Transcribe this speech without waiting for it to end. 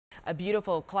A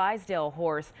beautiful Clydesdale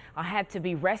horse had to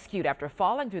be rescued after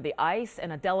falling through the ice in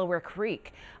a Delaware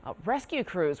creek. Rescue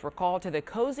crews were called to the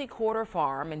Cozy Quarter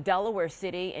Farm in Delaware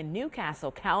City in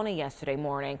Newcastle County yesterday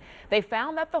morning. They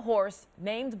found that the horse,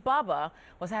 named Bubba,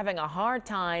 was having a hard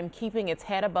time keeping its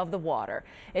head above the water.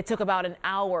 It took about an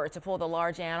hour to pull the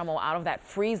large animal out of that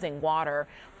freezing water.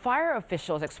 Fire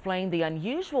officials explained the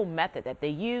unusual method that they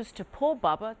used to pull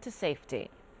Bubba to safety.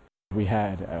 We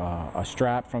had a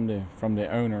strap from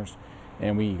the owners,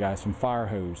 and we got some fire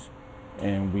hose,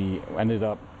 and we ended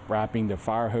up wrapping the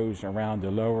fire hose around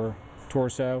the lower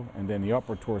torso and then the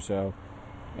upper torso,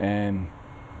 and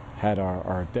had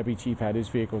our deputy chief had his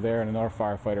vehicle there, and another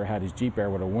firefighter had his Jeep there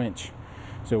with a winch.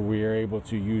 So we were able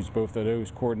to use both of those,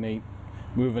 coordinate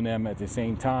moving them at the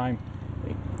same time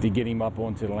to get him up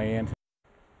onto the land.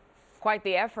 Quite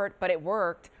the effort, but it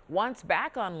worked. Once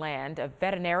back on land, a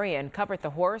veterinarian covered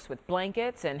the horse with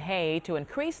blankets and hay to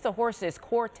increase the horse's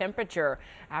core temperature.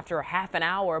 After a half an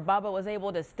hour, Bubba was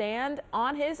able to stand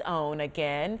on his own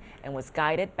again and was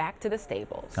guided back to the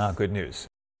stables. Good news.